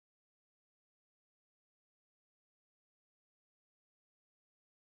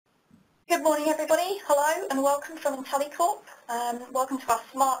Good morning, everybody. Hello and welcome from IntelliCorp. Welcome to our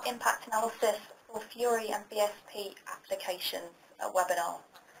Smart Impact Analysis for Fiori and BSP applications webinar.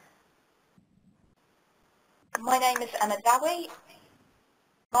 My name is Emma Dowie,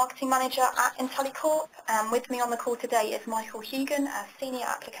 Marketing Manager at IntelliCorp, and with me on the call today is Michael Hugan, our Senior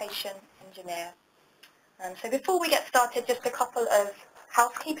Application Engineer. So before we get started, just a couple of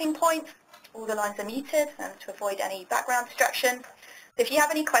housekeeping points. All the lines are muted to avoid any background distraction. If you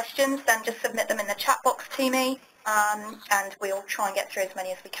have any questions, then just submit them in the chat box to me, and we'll try and get through as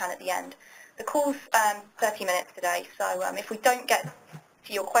many as we can at the end. The call's 30 minutes today, so if we don't get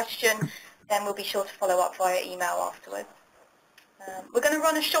to your question, then we'll be sure to follow up via email afterwards. We're going to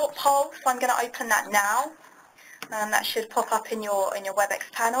run a short poll, so I'm going to open that now. That should pop up in your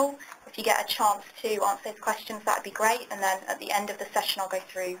WebEx panel. If you get a chance to answer those questions, that would be great, and then at the end of the session I'll go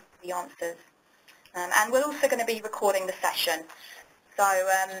through the answers. And we're also going to be recording the session. So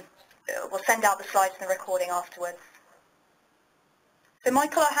we'll send out the slides and the recording afterwards. So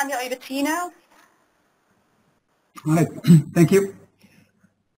Michael, I'll hand it over to you now. All right, thank you.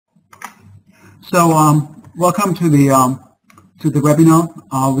 So welcome to the webinar.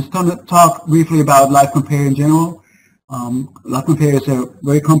 We're going to talk briefly about LiveCompare in general. LiveCompare is a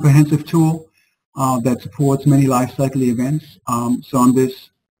very comprehensive tool that supports many lifecycle events. So on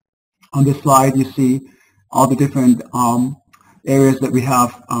this slide, you see all the different areas that we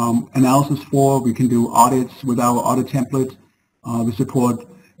have analysis for. We can do audits with our audit template. We support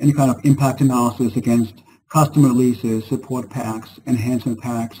any kind of impact analysis against customer releases, support packs, enhancement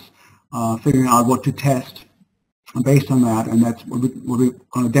packs, figuring out what to test based on that, and that's what we're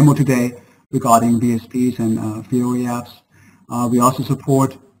going to demo today regarding BSPs and Fiori apps. We also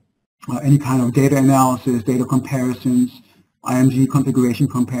support any kind of data analysis, data comparisons, IMG configuration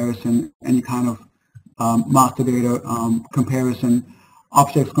comparison, any kind of master data comparison,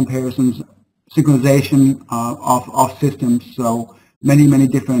 objects comparisons, synchronization of systems, so many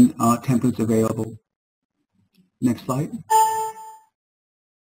different templates available. Next slide.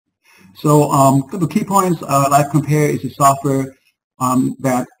 So the key points, LiveCompare is a software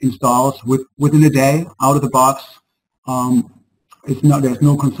that installs within a day, out of the box. There's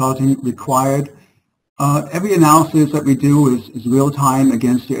no consulting required. Every analysis that we do is real-time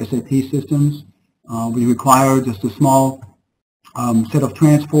against your SAP systems. We require just a small set of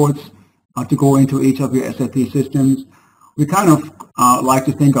transports to go into each of your SAP systems. We kind of like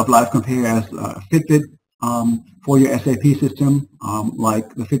to think of LiveCompare as a Fitbit for your SAP system.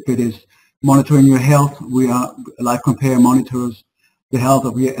 Like the Fitbit is monitoring your health, LiveCompare monitors the health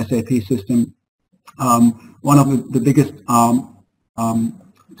of your SAP system. One of the biggest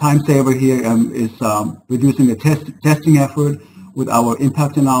time saver here is reducing the testing effort with our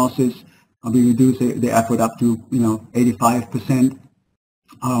impact analysis. We reduce the effort up to 85%,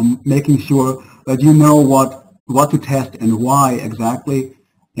 making sure that you know what to test and why exactly,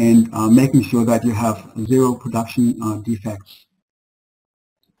 and making sure that you have zero production defects.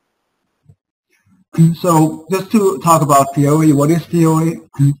 So just to talk about Fiori, what is Fiori?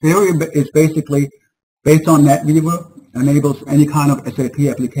 Fiori is basically based on NetWeaver, enables any kind of SAP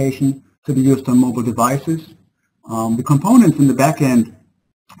application to be used on mobile devices. The components in the back end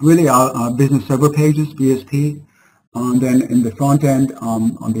really are business server pages, BSP. Then in the front end,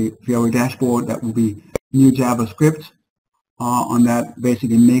 on the Fiori dashboard, that will be new JavaScript. On that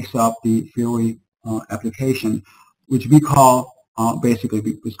basically makes up the Fiori application, which we call basically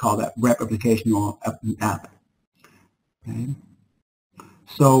we call that web application or app. Okay.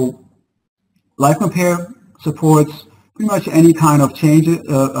 So LiveCompare supports pretty much any kind of change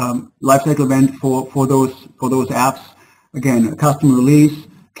lifecycle event for those apps. Again, a customer release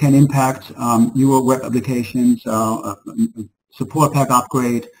can impact your web applications. Support pack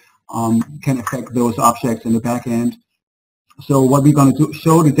upgrade can affect those objects in the back end. So what we're going to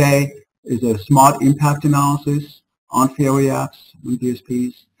show today is a smart impact analysis on Fiori apps and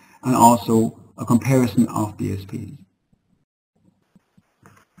BSPs, and also a comparison of BSPs.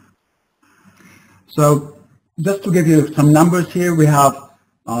 So just to give you some numbers here, we have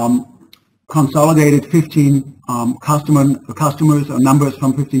consolidated 15 customers, or numbers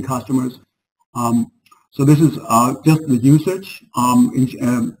from 15 customers. So this is just the usage,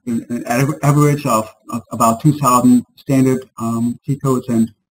 an average of about 2,000 standard T codes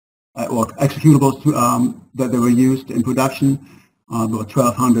and or executables that they were used in production, about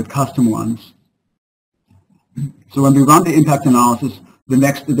 1,200 custom ones. So when we run the impact analysis,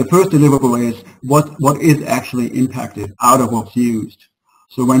 the first deliverable is what is actually impacted out of what's used.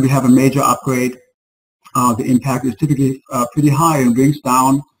 So when we have a major upgrade, the impact is typically pretty high and brings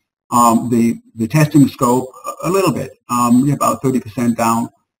down the testing scope a little bit, about 30% down.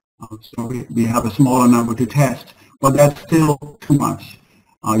 So we have a smaller number to test, but that's still too much.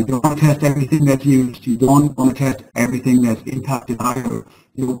 You don't want to test everything that's used. You don't want to test everything that's impacted either.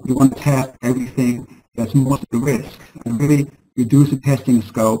 You want to test everything that's most at risk and really reduce the testing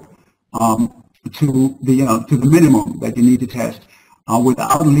scope to the minimum that you need to test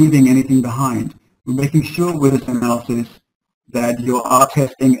without leaving anything behind. We're making sure with this analysis that you are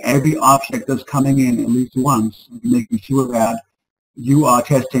testing every object that's coming in at least once, making sure that you are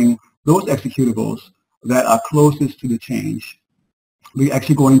testing those executables that are closest to the change. We're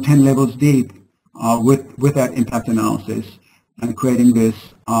actually going 10 levels deep with that impact analysis and creating this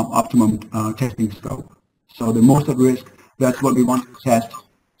optimum testing scope. So the most at risk, that's what we want to test.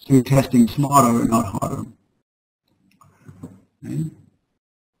 So you're testing smarter and not harder. Okay.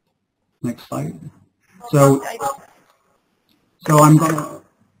 Next slide. So I'm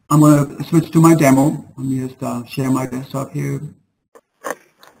gonna switch to my demo. Let me just share my desktop here.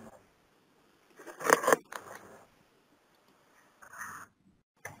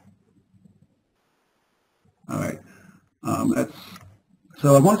 All right.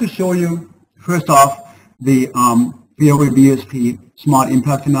 So I want to show you first off the Fiori BSP Smart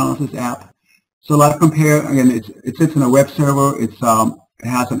Impact Analysis app. So LiveCompare, again, it sits in a web server. It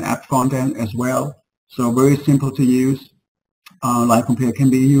has an app front end as well. So very simple to use. LiveCompare can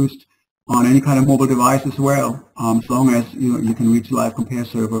be used on any kind of mobile device as well, as long as you can reach the LiveCompare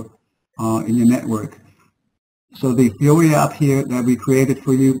server in your network. So the Fiori app here that we created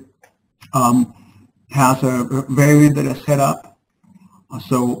for you has a variant that is set up.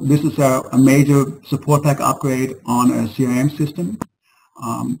 So this is a major support pack upgrade on a CRM system.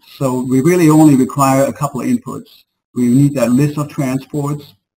 So we really only require a couple of inputs. We need that list of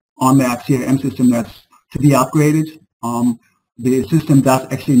transports on that CRM system that's to be upgraded. The system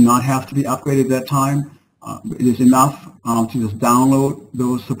does actually not have to be upgraded at that time. It is enough to just download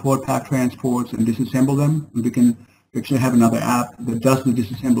those support pack transports and disassemble them. And we can actually have another app that does the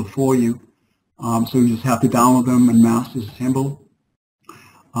disassemble for you. So you just have to download them and mass disassemble.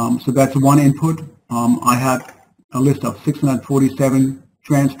 So that's one input. I had a list of 647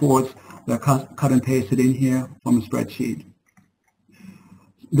 transports that cut and pasted in here from the spreadsheet.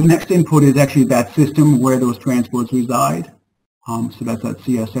 The next input is actually that system where those transports reside. So that's that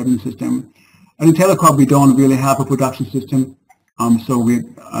CS7 system. At IntelliCorp, we don't really have a production system. So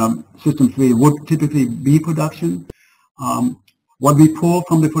system 3 would typically be production. What we pull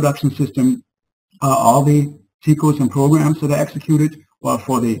from the production system are all the T codes and programs that are executed. Well,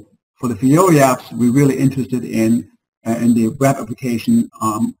 for the Fiori apps, we're really interested in the web application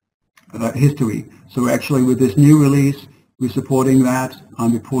history. So actually, with this new release, we're supporting that.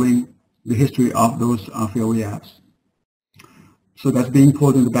 We're pulling the history of those Fiori apps. So that's being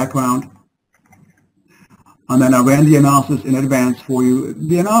pulled in the background. And then I ran the analysis in advance for you.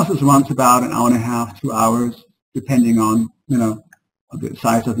 The analysis runs about an hour and a half, 2 hours, depending on the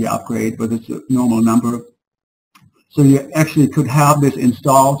size of the upgrade, but it's a normal number. So you actually could have this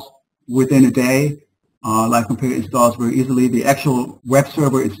installed within a day. LiveCompare installs very easily. The actual web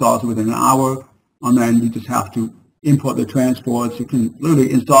server installs within an hour, and then you just have to import the transports. You can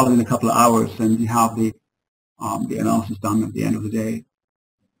literally install it in a couple of hours, and you have the analysis done at the end of the day.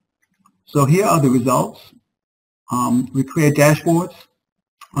 So here are the results. We create dashboards,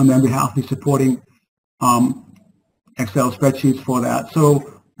 and then we have the supporting Excel spreadsheets for that.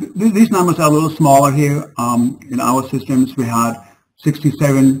 So these numbers are a little smaller here. In our systems, we had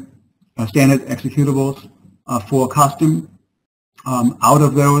 67 standard executables for custom. Out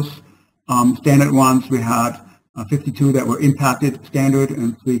of those standard ones, we had 52 that were impacted standard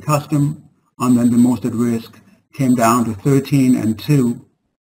and 3 custom. And then the most at risk came down to 13 and 2.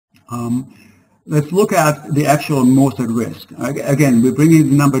 Let's look at the actual most at risk. Again, we're bringing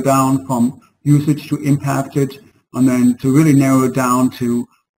the number down from usage to impacted, and then to really narrow it down to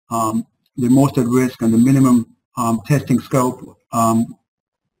the most at risk and the minimum testing scope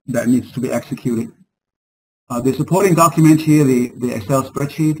that needs to be executed. The supporting document here, the Excel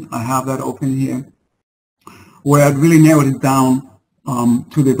spreadsheet, I have that open here, where I've really narrowed it down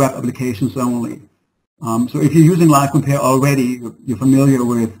to the web applications only. So if you're using LiveCompare already, you're familiar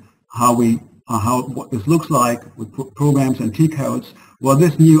with what this looks like with programs and T codes. Well,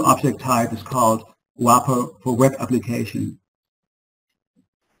 this new object type is called wrapper for web application.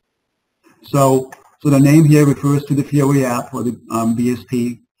 So the name here refers to the Fiori app or the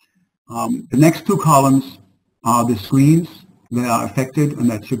BSP. The next 2 columns are the screens that are affected and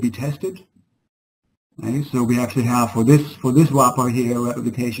that should be tested. Okay, so we actually have for this wrapper here, web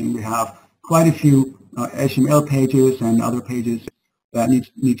application, we have quite a few HTML pages and other pages that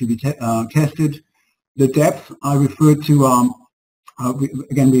need to be tested. The depth I referred to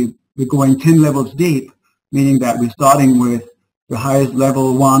we're going 10 levels deep, meaning that we're starting with the highest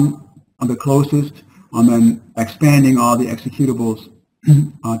level one on the closest, and then expanding all the executables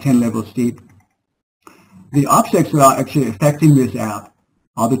 10 levels deep. The objects that are actually affecting this app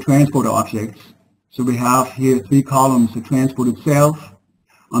are the transport objects. So we have here 3 columns: the transport itself,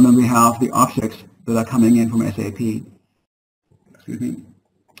 and then we have the objects that are coming in from SAP. Excuse me.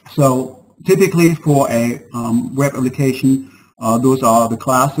 So typically for a web application, those are the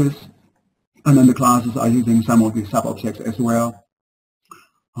classes, and then the classes are using some of the sub-objects as well.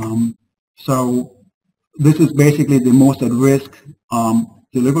 So this is basically the most at-risk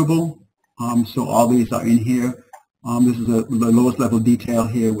deliverable. So all these are in here. This is the lowest level detail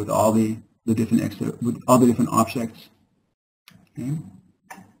here with all the different objects. Okay.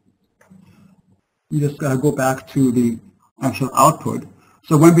 You just go back to the actual output.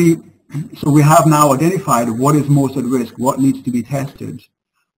 So we have now identified what is most at risk, what needs to be tested.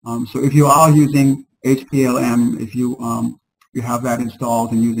 So if you are using HPLM, if you have that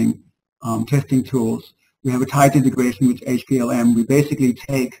installed and using testing tools, we have a tight integration with HPLM. We basically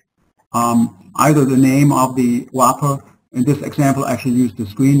take either the name of the wrapper. In this example, I actually use the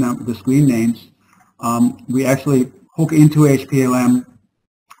screen names. We actually hook into HPLM,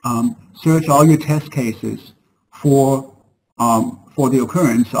 search all your test cases for the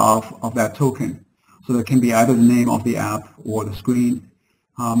occurrence of that token. So that can be either the name of the app or the screen.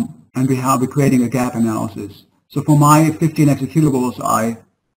 And we're creating a gap analysis. So for my 15 executables,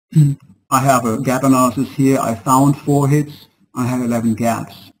 I have a gap analysis here. I found 4 hits. I had 11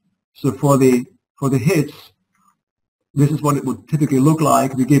 gaps. So for the hits, this is what it would typically look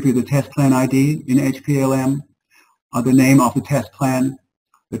like. We give you the test plan ID in HPLM, the name of the test plan,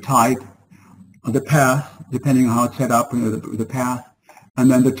 the type, the path, depending on how it's set up, the path, and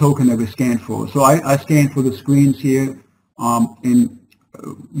then the token that we scanned for. So I scanned for the screens here.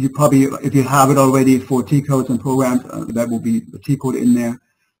 You probably, if you have it already for T-codes and programs, that will be the T-code in there.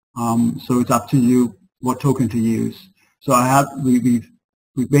 So it's up to you what token to use. So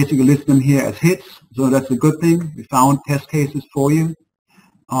we basically list them here as hits, so that's a good thing. We found test cases for you.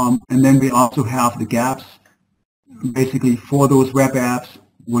 And then we also have the gaps, basically for those web apps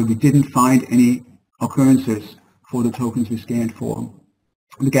where we didn't find any occurrences for the tokens we scanned for.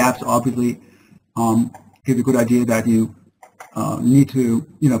 The gaps obviously give a good idea that you need to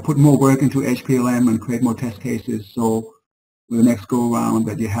put more work into HPLM and create more test cases, so with the next go around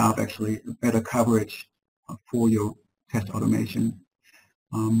that you have actually better coverage for your test automation.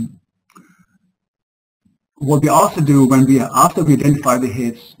 What we also do after we identify the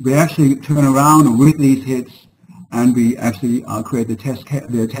hits, we actually turn around with these hits and we actually create the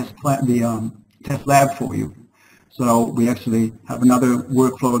test lab for you. So we actually have another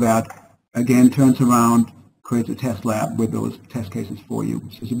workflow that again turns around, creates a test lab with those test cases for you.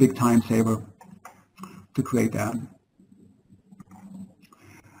 So it's a big time saver to create that.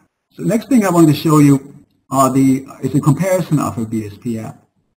 So the next thing I wanted to show you is a comparison of a BSP app.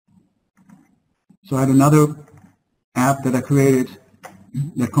 So I had another app that I created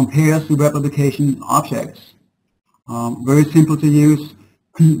that compares the web application objects. Very simple to use.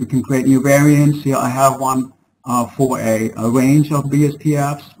 We can create new variants. Here I have one for a range of BSP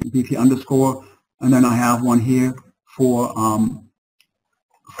apps, BP underscore, and then I have one here for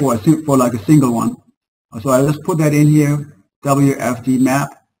like a single one. So I just put that in here, WFD map,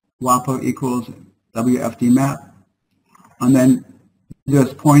 wrapper equals WFD map, and then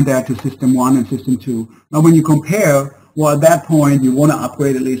just point that to system 1 and system 2. Now when you compare, well at that point you want to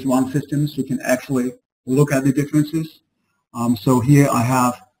upgrade at least one system so you can actually look at the differences. So here I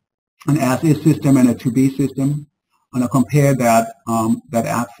have an as-is system and a to-be system, and I'll compare that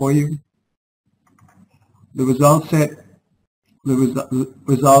app for you. The result set, the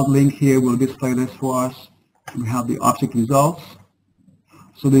result link here will display this for us. We have the object results.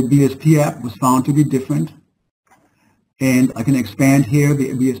 So the BSP app was found to be different. And I can expand here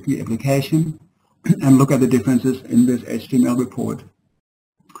the BSP application and look at the differences in this HTML report.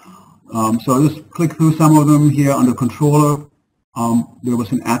 So I'll just click through some of them here on the controller. There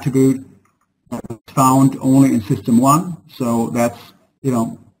was an attribute that was found only in system 1. So that's,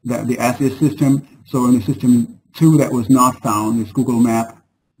 the as-is system. So in the system 2 that was not found, this Google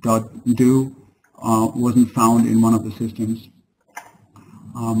Map.do wasn't found in one of the systems.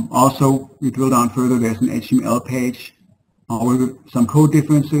 Also, we drill down further, there's an HTML page with some code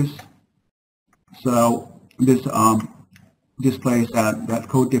differences. So this displays that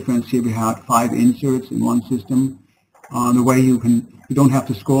code difference. Here we had 5 inserts in one system. The way you don't have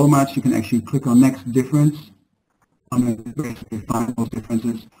to scroll much, you can actually click on next difference. And then basically find those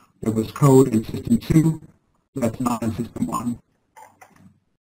differences. There was code in system 2 that's not in system 1.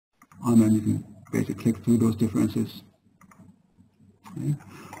 and then you can basically click through those differences. Okay.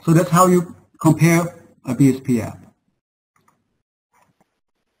 So that's how you compare a BSP app.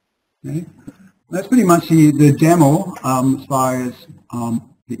 Okay. That's pretty much the demo as far as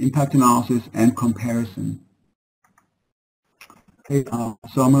the impact analysis and comparison. Okay,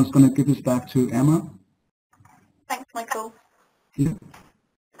 so I'm just going to give this back to Emma. Thanks, Michael. Yeah.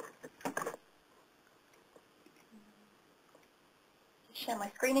 Share my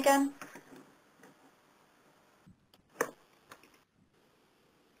screen again.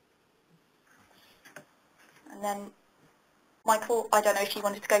 And then, Michael, I don't know if you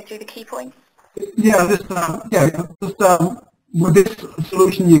wanted to go through the key points. Yeah, with this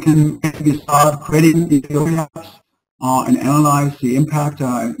solution, you can basically start creating the Fiori apps and analyze the impact,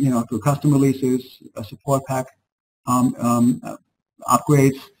 through custom releases, support pack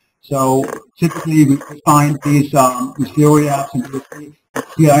upgrades. So typically, we find these Fiori apps in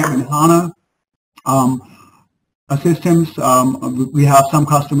CRM and HANA systems. We have some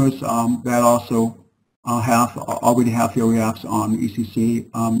customers that also already have Fiori apps on ECC,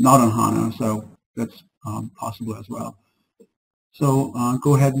 not on HANA, so that's possible as well. So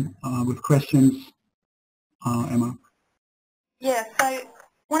go ahead with questions, Emma. Yeah, so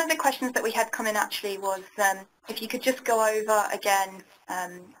one of the questions that we had come in actually was if you could just go over again,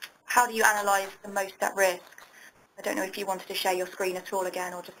 how do you analyse the most at risk? I don't know if you wanted to share your screen at all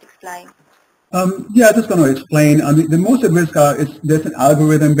again or just explain. Yeah, just going to explain. The most at risk there's an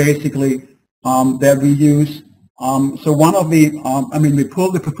algorithm basically that we use. So one of the, we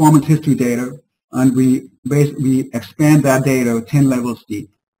pull the performance history data and we basically expand that data 10 levels deep.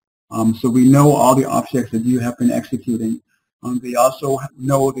 So we know all the objects that you have been executing. We also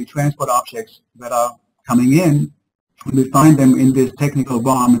know the transport objects that are coming in. And we find them in this technical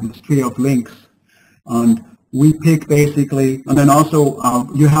BOM, in this tree of links. And we pick basically, and then also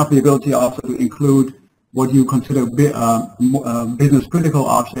you have the ability also to include what you consider business critical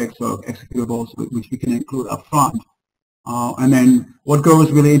objects or executables, which we can include up front. And then what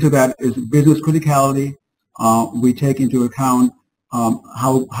goes really into that is business criticality. We take into account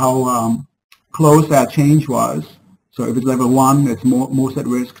how close that change was. So if it's level 1, it's most at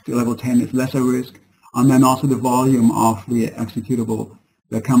risk. To level 10, it's less at risk. And then also the volume of the executable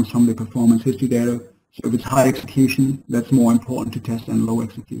that comes from the performance history data. So if it's high execution, that's more important to test than low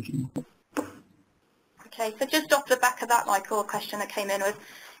execution. Okay, so just off the back of that, Michael, a question that came in was,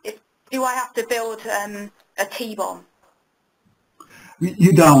 do I have to build a T-bomb?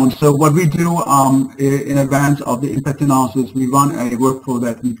 You don't. So what we do in advance of the impact analysis, we run a workflow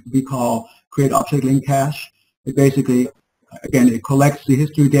that we call create object link cache. It basically, again, it collects the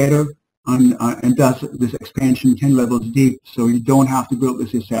history data and does this expansion 10 levels deep, so you don't have to build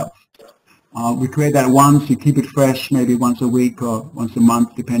this yourself. We create that once, you keep it fresh, maybe once a week or once a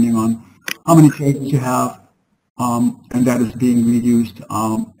month, depending on how many changes you have, and that is being reused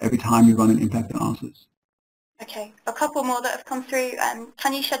every time you run an impact analysis. Okay, a couple more that have come through.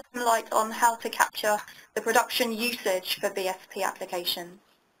 Can you shed some light on how to capture the production usage for BSP applications?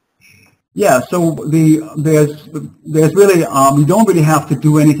 Yeah, so there's really you don't really have to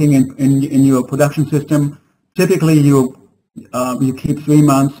do anything in your production system. Typically, you keep 3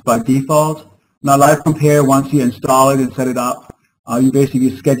 months by default. Now, LiveCompare, once you install it and set it up, you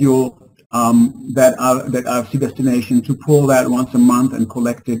basically schedule that RFC destination to pull that once a month and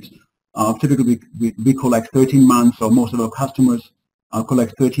collect it. Typically, we collect 13 months, or most of our customers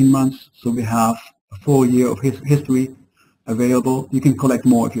collect 13 months. So we have a full year of history available. You can collect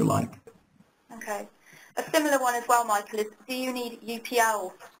more if you like. Okay. A similar one as well, Michael, is do you need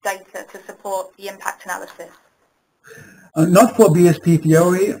UPL data to support the impact analysis? Not for BSP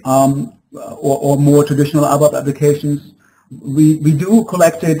Fiori or more traditional ABAP applications. We do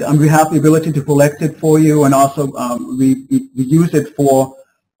collect it, and we have the ability to collect it for you, and also we use it for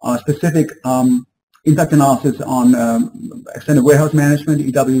specific impact analysis on extended warehouse management,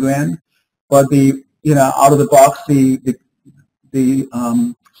 EWM. But out of the box, the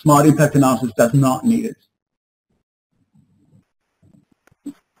smart impact analysis does not need it.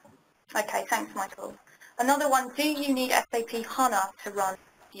 Okay, thanks, Michael. Another one, do you need SAP HANA to run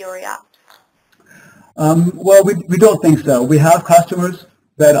Fiori apps? Well, we don't think so. We have customers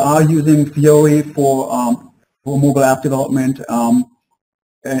that are using Fiori for mobile app development,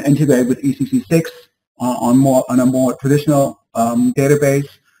 integrated with ECC6 on a more traditional database.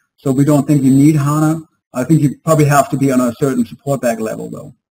 So we don't think you need HANA. I think you probably have to be on a certain support bag level,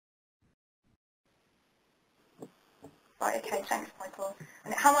 though. Right, okay, thanks, Michael.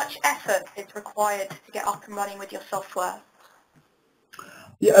 And how much effort is required to get up and running with your software?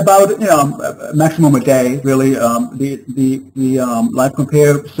 Yeah, about a maximum a day, really. The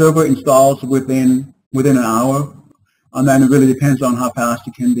LiveCompare server installs within an hour, and then it really depends on how fast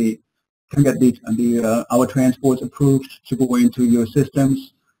you can get our transports approved to go into your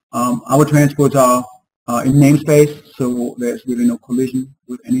systems. Our transports are in namespace, so there's really no collision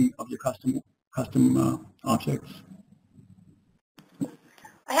with any of your custom objects.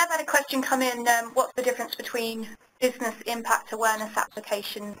 I have had a question come in, what's the difference between business impact awareness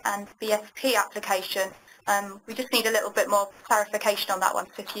application and BSP application? We just need a little bit more clarification on that one,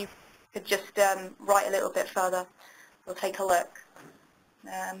 so if you could just write a little bit further, we'll take a look.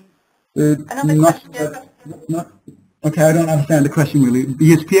 Another question. Okay, I don't understand the question really.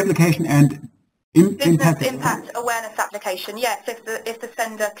 BSP application and business impact awareness application, yes, if the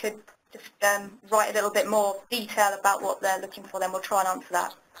sender could just write a little bit more detail about what they're looking for, then we'll try and answer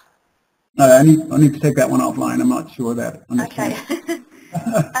that. I need to take that one offline. I'm not sure that. Okay.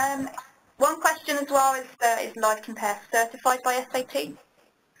 One question as well is LiveCompare certified by SAP?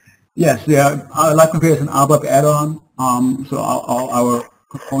 Yes, yeah. LiveCompare is an ABAP add-on, so all our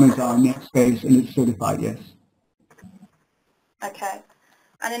components are namespace and it's certified, yes. Okay.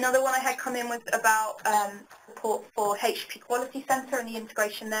 And another one I had come in was about support for HP Quality Center and the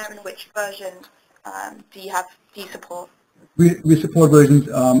integration there, and which version do you support? We support versions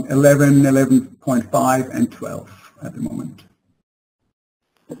 11, 11.5, and 12 at the moment.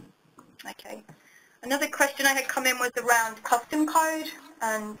 Okay. Another question I had come in was around custom code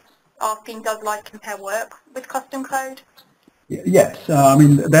and asking, does LiveCompare work with custom code? Yes, I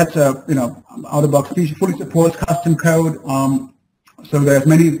mean that's out-of-box feature, fully supports custom code. So there's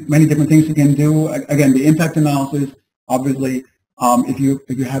many different things you can do. Again, the impact analysis, obviously, if you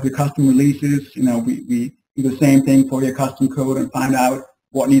have your custom releases, we do the same thing for your custom code and find out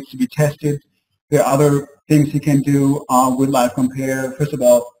what needs to be tested. There are other things you can do with LiveCompare. First of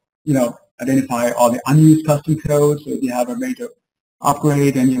all, identify all the unused custom code. So if you have a major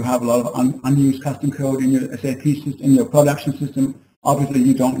upgrade and you have a lot of unused custom code in your SAP system, in your production system, obviously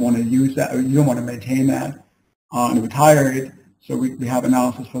you don't want to use that, or you don't want to maintain that and retire it. So we have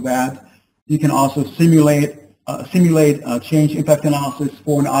analysis for that. You can also simulate change impact analysis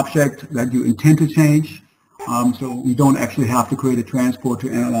for an object that you intend to change. So you don't actually have to create a transport to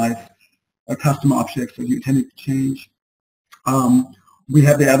analyze a custom object that you intended to change. We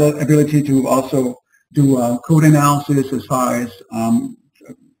have the ability to also do code analysis as far as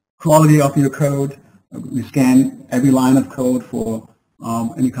quality of your code. We scan every line of code for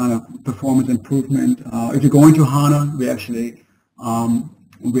any kind of performance improvement. If you go into HANA, we actually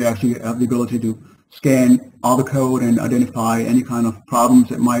have the ability to scan all the code and identify any kind of problems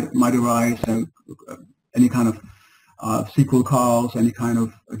that might arise, any kind of SQL calls, any kind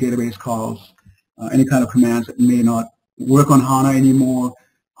of database calls, any kind of commands that may not work on HANA anymore.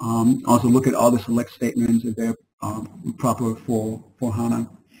 Also look at all the select statements if they're proper for HANA.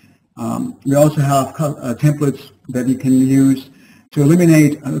 We also have templates that you can use to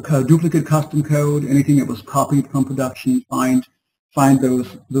eliminate duplicate custom code, anything that was copied from production, find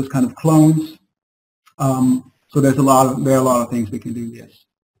those kind of clones. So there are a lot of things we can do, yes.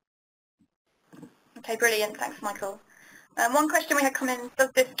 Okay, brilliant. Thanks, Michael. One question we had come in,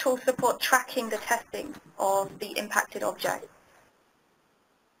 does this tool support tracking the testing of the impacted object?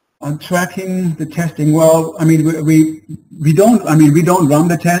 On tracking the testing, well, I mean, we don't run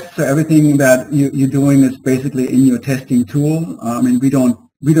the tests. So everything that you're doing is basically in your testing tool. I mean, we don't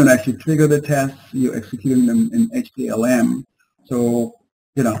actually trigger the tests. You're executing them in HPLM. So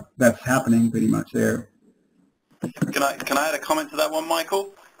that's happening pretty much there. Can I add a comment to that one,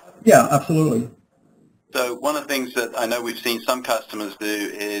 Michael? Yeah, absolutely. So one of the things that I know we've seen some customers do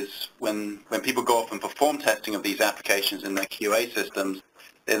is when people go off and perform testing of these applications in their QA systems,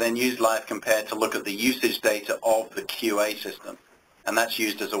 they then use LiveCompare to look at the usage data of the QA system. And that's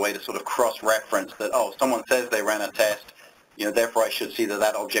used as a way to sort of cross-reference that, oh, someone says they ran a test, therefore I should see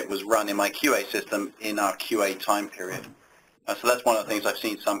that object was run in my QA system in our QA time period. So that's one of the things I've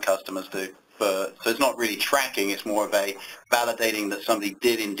seen some customers do. So it's not really tracking, it's more of a validating that somebody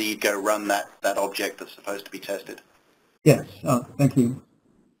did indeed go run that object that's supposed to be tested. Yes, thank you.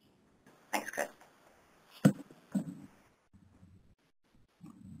 Thanks, Chris.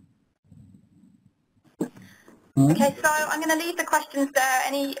 Okay, so I'm going to leave the questions there.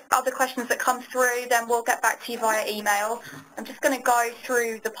 Any other questions that come through, then we'll get back to you via email. I'm just going to go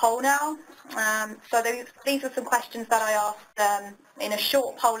through the poll now. So these are some questions that I asked in a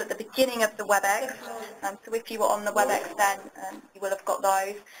short poll at the beginning of the WebEx. So if you were on the WebEx then, you will have got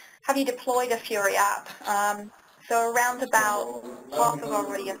those. Have you deployed a Fiori app? So around about half of our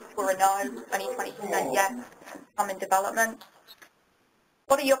audience were a no, only 20% yes, some in development.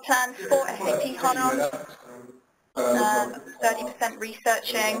 What are your plans for SAP HANA? 30%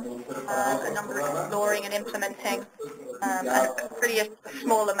 researching, a number exploring and implementing, and really a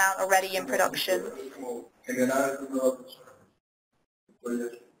small amount already in production.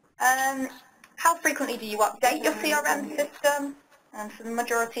 How frequently do you update your CRM system? So the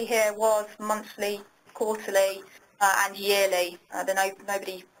majority here was monthly, quarterly, and yearly.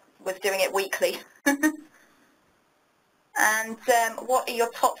 Nobody was doing it weekly. And what are your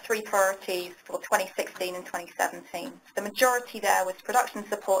top 3 priorities for 2016 and 2017? The majority there was production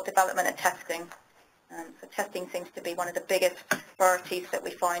support, development and testing. So testing seems to be one of the biggest priorities that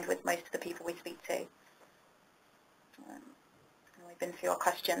we find with most of the people we speak to. And we've been through our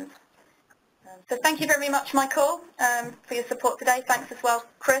questions. So thank you very much, Michael, for your support today. Thanks as well,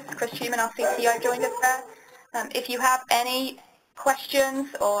 Chris Schumann, our CTO, joined us there. If you have any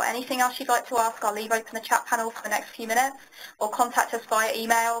questions or anything else you'd like to ask, I'll leave open the chat panel for the next few minutes, or contact us via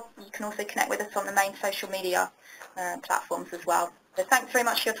email. You can also connect with us on the main social media platforms as well. So thanks very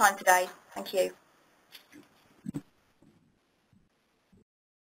much for your time today. Thank you.